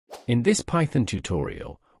In this Python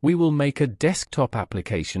tutorial, we will make a desktop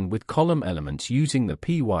application with column elements using the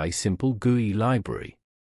PySimpleGUI library.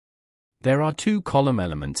 There are 2 column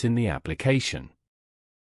elements in the application.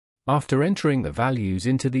 After entering the values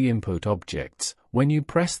into the input objects, when you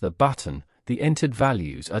press the button, the entered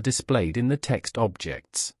values are displayed in the text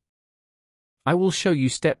objects. I will show you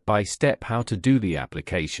step by step how to do the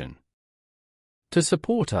application. To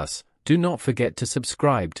support us, do not forget to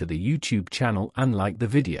subscribe to the YouTube channel and like the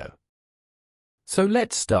video. So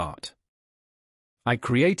let's start. I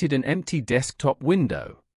created an empty desktop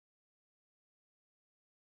window.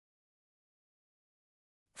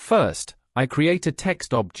 First, I create a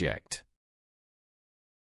text object.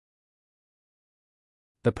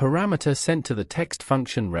 The parameter sent to the text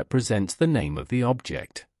function represents the name of the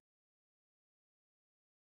object.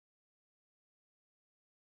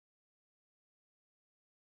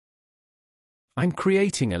 I'm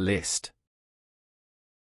creating a list.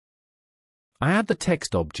 I add the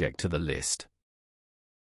text object to the list.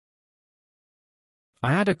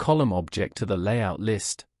 I add a column object to the layout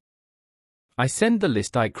list. I send the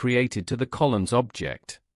list I created to the columns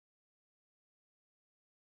object.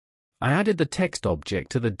 I added the text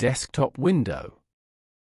object to the desktop window.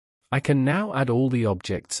 I can now add all the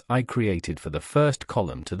objects I created for the first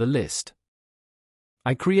column to the list.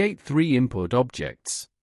 I create 3 input objects.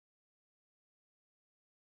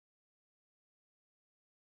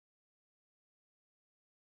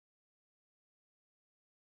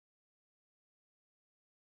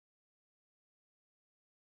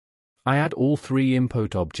 I add all 3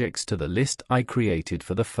 input objects to the list I created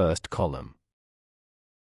for the first column.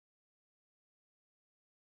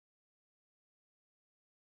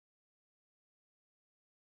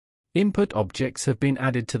 Input objects have been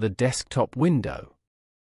added to the desktop window.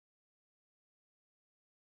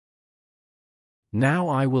 Now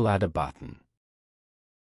I will add a button.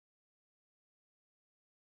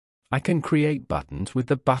 I can create buttons with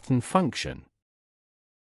the button function.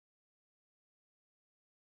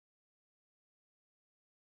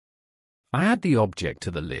 I add the object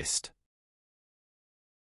to the list.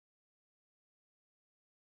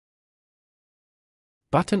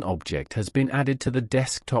 Button object has been added to the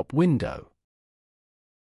desktop window.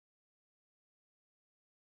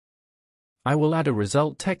 I will add a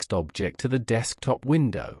result text object to the desktop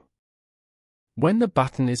window. When the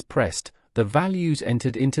button is pressed, the values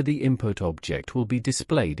entered into the input object will be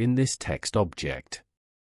displayed in this text object.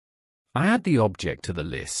 I add the object to the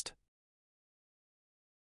list.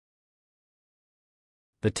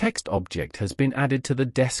 The text object has been added to the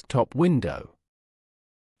desktop window.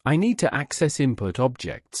 I need to access input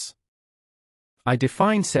objects. I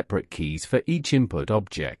define separate keys for each input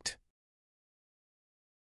object.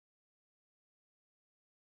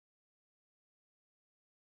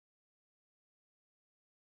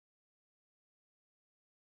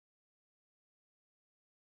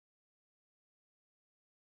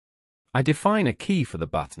 I define a key for the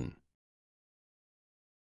button.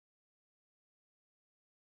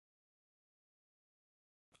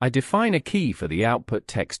 I define a key for the output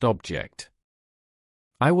text object.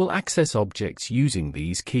 I will access objects using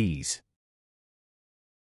these keys.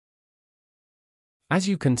 As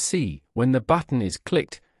you can see, when the button is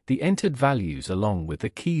clicked, the entered values along with the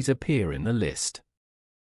keys appear in the list.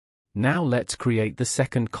 Now let's create the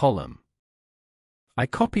second column. I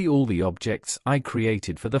copy all the objects I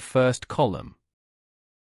created for the first column.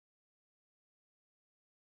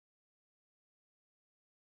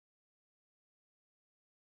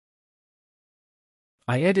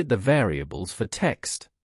 I edit the variables for text.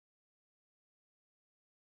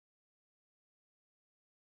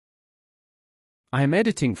 I am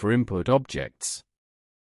editing for input objects.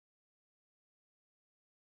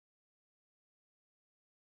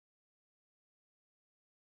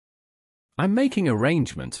 I'm making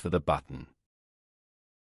arrangements for the button.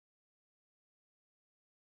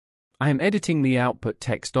 I am editing the output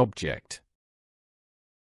text object.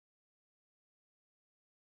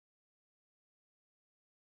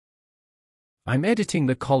 I'm editing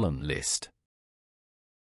the column list.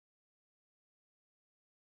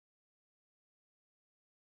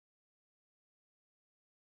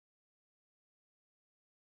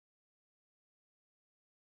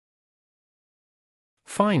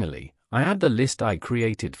 Finally, I add the list I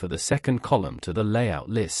created for the second column to the layout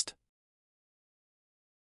list.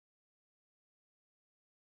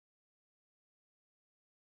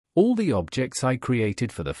 All the objects I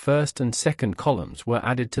created for the first and second columns were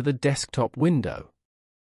added to the desktop window.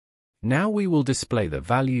 Now we will display the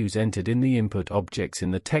values entered in the input objects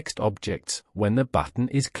in the text objects when the button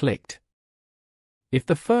is clicked. If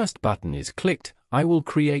the first button is clicked, I will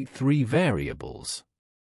create 3 variables.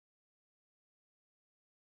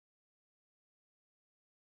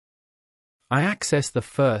 I access the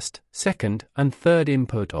first, second, and third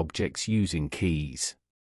input objects using keys.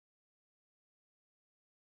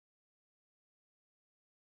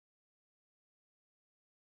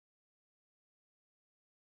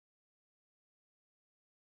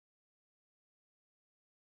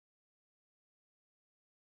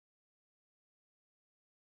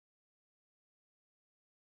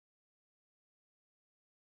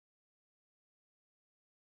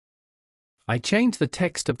 I change the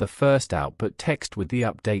text of the first output text with the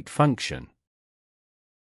update function.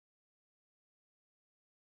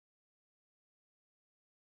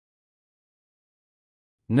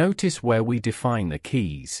 Notice where we define the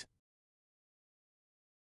keys.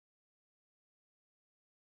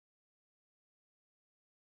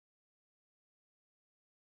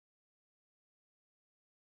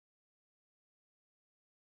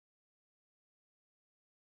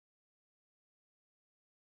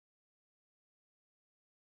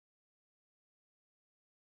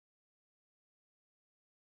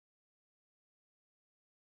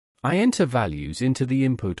 I enter values into the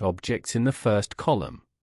input objects in the first column.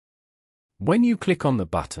 When you click on the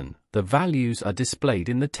button, the values are displayed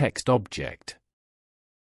in the text object.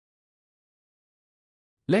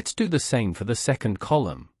 Let's do the same for the second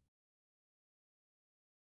column.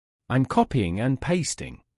 I'm copying and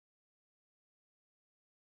pasting.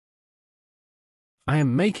 I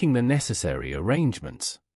am making the necessary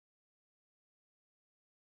arrangements.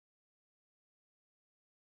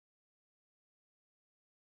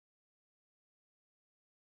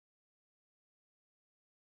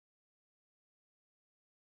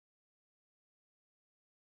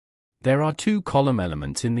 There are two column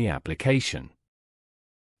elements in the application.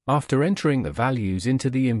 After entering the values into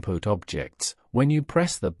the input objects, when you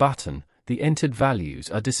press the button, the entered values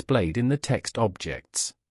are displayed in the text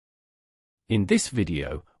objects. In this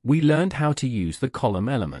video, we learned how to use the column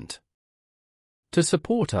element. To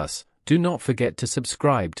support us, do not forget to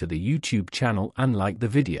subscribe to the YouTube channel and like the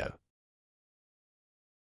video.